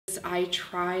I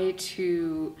try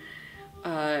to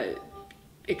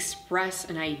express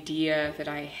an idea that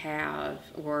I have,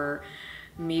 or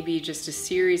maybe just a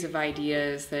series of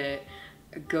ideas that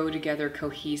go together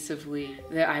cohesively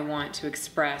that I want to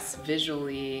express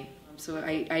visually. So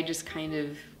I just kind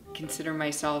of consider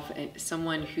myself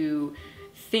someone who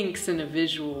thinks in a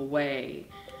visual way,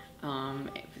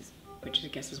 which I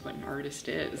guess is what an artist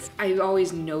is. I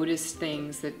always notice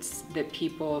things that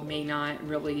people may not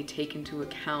really take into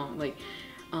account. Like,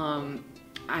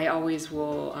 I always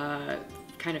will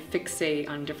kind of fixate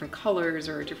on different colors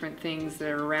or different things that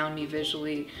are around me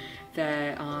visually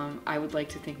that I would like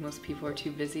to think most people are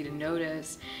too busy to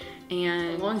notice.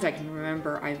 And as long as I can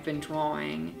remember, I've been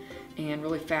drawing and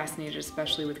really fascinated,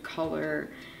 especially with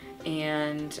color.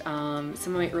 And some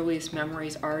of my earliest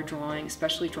memories are drawing,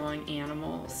 especially drawing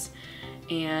animals.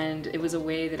 And it was a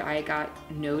way that I got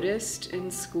noticed in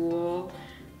school.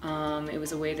 It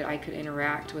was a way that I could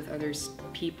interact with other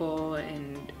people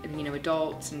and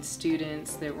adults and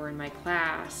students that were in my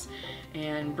class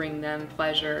and bring them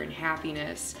pleasure and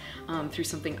happiness through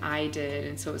something I did.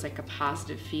 And so it was like a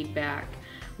positive feedback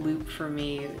loop for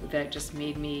me that just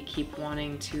made me keep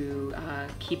wanting to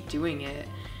keep doing it.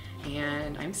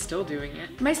 And I'm still doing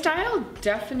it. My style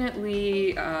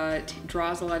definitely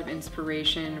draws a lot of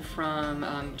inspiration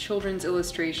from children's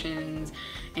illustrations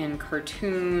and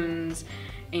cartoons,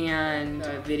 and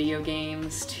video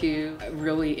games too. It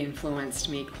really influenced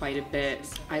me quite a bit.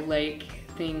 I like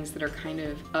things that are kind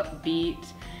of upbeat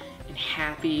and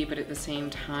happy, but at the same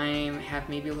time have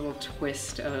maybe a little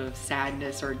twist of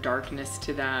sadness or darkness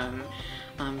to them.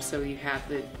 So you have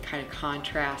the kind of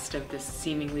contrast of this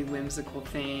seemingly whimsical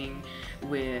thing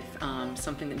with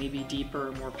something that may be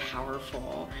deeper, more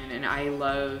powerful. And I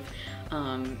love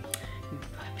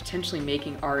potentially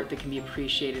making art that can be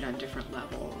appreciated on different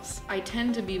levels. I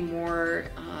tend to be more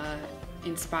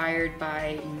inspired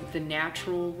by the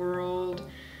natural world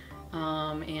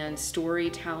and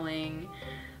storytelling.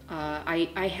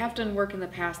 I have done work in the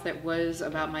past that was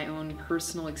about my own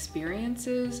personal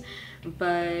experiences,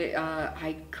 but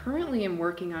I currently am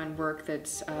working on work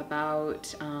that's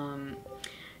about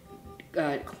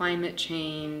climate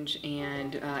change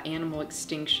and animal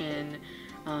extinction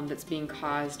that's being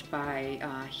caused by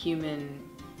human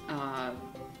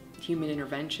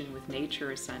intervention with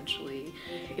nature, essentially.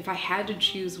 If I had to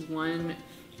choose one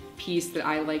piece that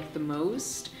I like the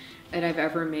most that I've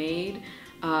ever made,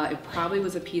 it probably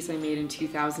was a piece I made in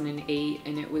 2008,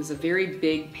 and it was a very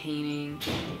big painting.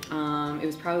 It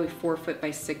was probably 4 foot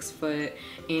by 6 foot,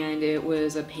 and it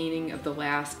was a painting of the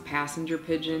last passenger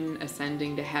pigeon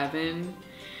ascending to heaven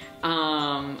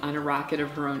on a rocket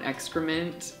of her own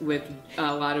excrement, with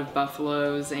a lot of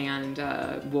buffaloes and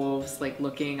wolves like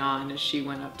looking on as she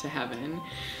went up to heaven.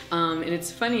 And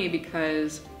it's funny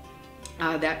because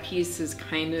that piece is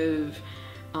kind of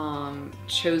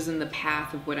chosen the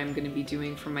path of what I'm going to be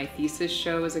doing for my thesis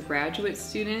show as a graduate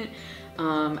student.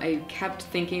 I kept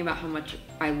thinking about how much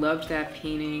I loved that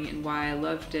painting and why I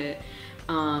loved it,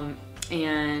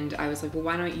 and I was like, well,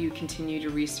 why don't you continue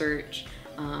to research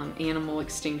animal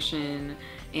extinction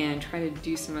and try to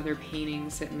do some other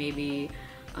paintings that maybe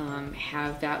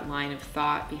have that line of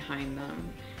thought behind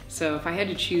them. So if I had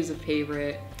to choose a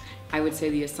favorite, I would say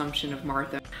The Assumption of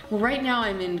Martha. Well, right now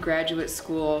I'm in graduate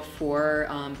school for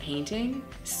painting,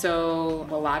 so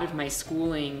a lot of my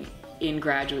schooling in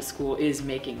graduate school is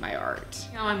making my art.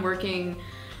 Now I'm working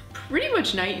pretty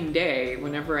much night and day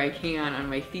whenever I can on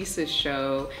my thesis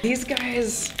show. These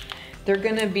guys, they're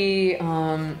gonna be,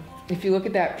 if you look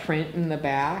at that print in the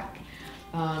back,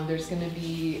 there's gonna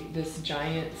be this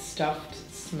giant stuffed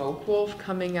smoke wolf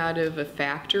coming out of a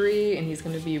factory, and he's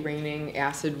gonna be raining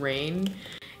acid rain.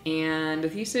 And the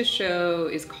thesis show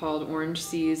is called Orange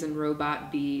Seas and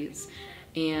Robot Bees,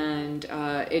 and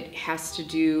it has to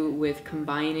do with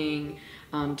combining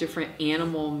different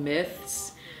animal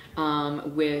myths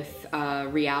with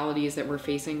realities that we're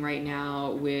facing right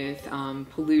now with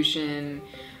pollution,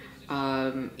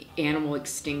 animal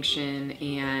extinction,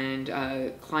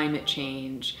 and climate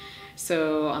change.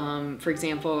 So for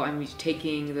example, I'm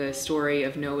taking the story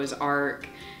of Noah's Ark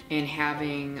and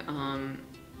having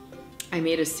I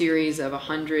made a series of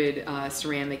 100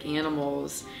 ceramic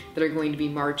animals that are going to be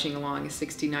marching along a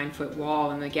 69-foot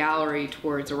wall in the gallery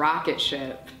towards a rocket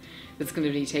ship that's going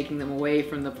to be taking them away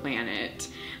from the planet.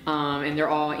 And they're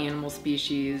all animal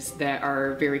species that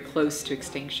are very close to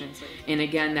extinction. And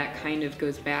again, that kind of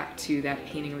goes back to that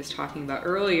painting I was talking about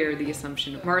earlier, the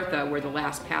Assumption of Martha, where the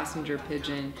last passenger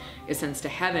pigeon ascends to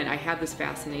heaven. I have this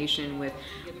fascination with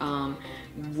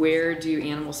where do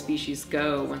animal species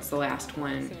go once the last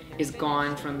one is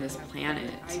gone from this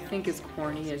planet? I think as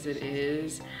corny as it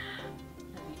is,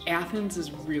 Athens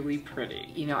is really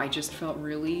pretty. You know, I just felt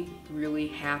really, really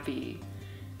happy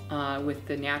with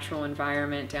the natural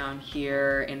environment down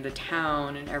here and the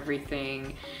town and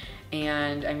everything.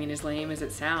 And I mean, as lame as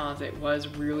it sounds, it was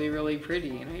really, really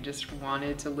pretty, and I just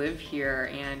wanted to live here.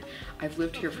 And I've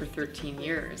lived here for 13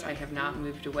 years. I have not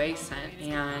moved away since,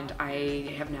 and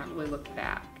I have not really looked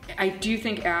back. I do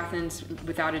think Athens,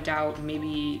 without a doubt,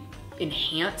 maybe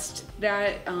enhanced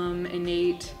that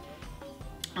innate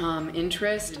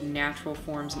interest in natural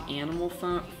forms and animal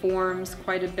forms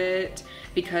quite a bit,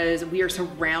 because we are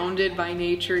surrounded by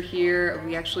nature here.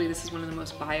 This is one of the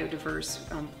most biodiverse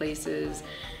places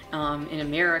in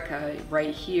America,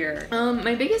 right here.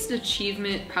 My biggest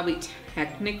achievement, probably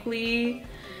technically,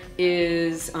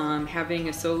 is having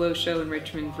a solo show in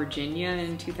Richmond, Virginia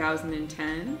in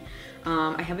 2010.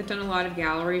 I haven't done a lot of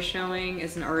gallery showing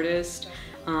as an artist.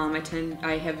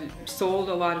 I have sold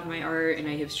a lot of my art and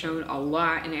I have shown a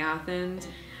lot in Athens.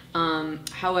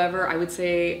 However, I would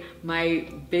say my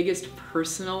biggest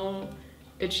personal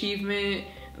achievement,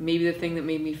 maybe the thing that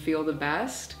made me feel the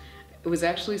best, it was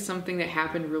actually something that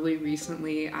happened really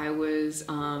recently. I was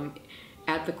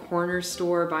at the corner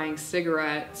store buying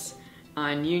cigarettes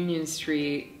on Union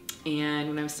Street, and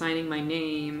when I was signing my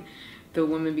name, the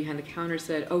woman behind the counter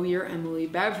said, "Oh, you're Emily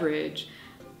Beveridge."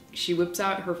 She whips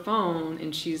out her phone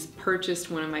and she's purchased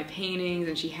one of my paintings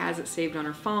and she has it saved on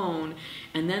her phone.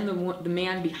 And then the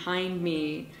man behind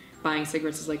me buying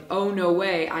cigarettes is like, "Oh, no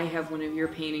way, I have one of your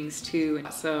paintings too."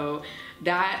 So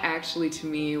that actually to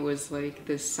me was like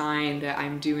this sign that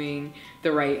I'm doing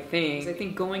the right thing. I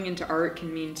think going into art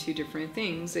can mean two different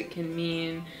things. It can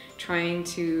mean trying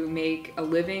to make a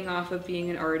living off of being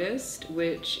an artist,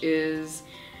 which is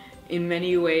in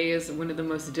many ways one of the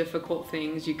most difficult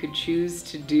things you could choose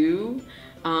to do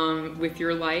with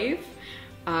your life,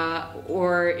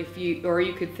 or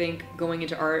you could think going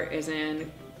into art as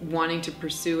in wanting to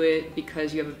pursue it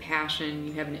because you have a passion,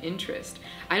 you have an interest.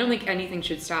 I don't think anything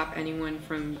should stop anyone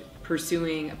from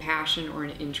pursuing a passion or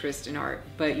an interest in art,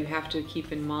 but you have to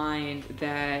keep in mind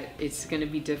that it's going to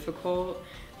be difficult.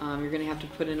 You're going to have to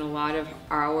put in a lot of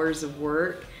hours of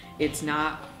work. It's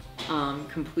not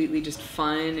completely just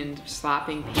fun and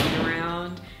slapping paint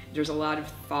around. There's a lot of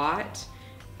thought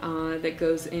that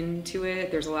goes into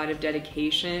it. There's a lot of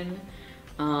dedication.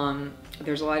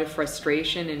 There's a lot of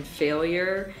frustration and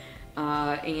failure.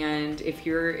 And if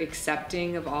you're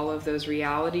accepting of all of those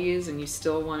realities and you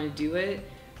still want to do it,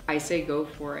 I say go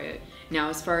for it. Now,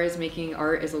 as far as making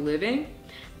art as a living,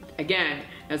 again,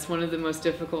 that's one of the most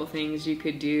difficult things you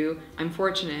could do. I'm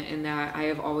fortunate in that I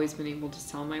have always been able to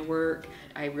sell my work.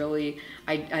 I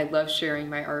love sharing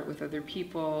my art with other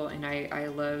people, and I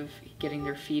love getting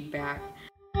their feedback.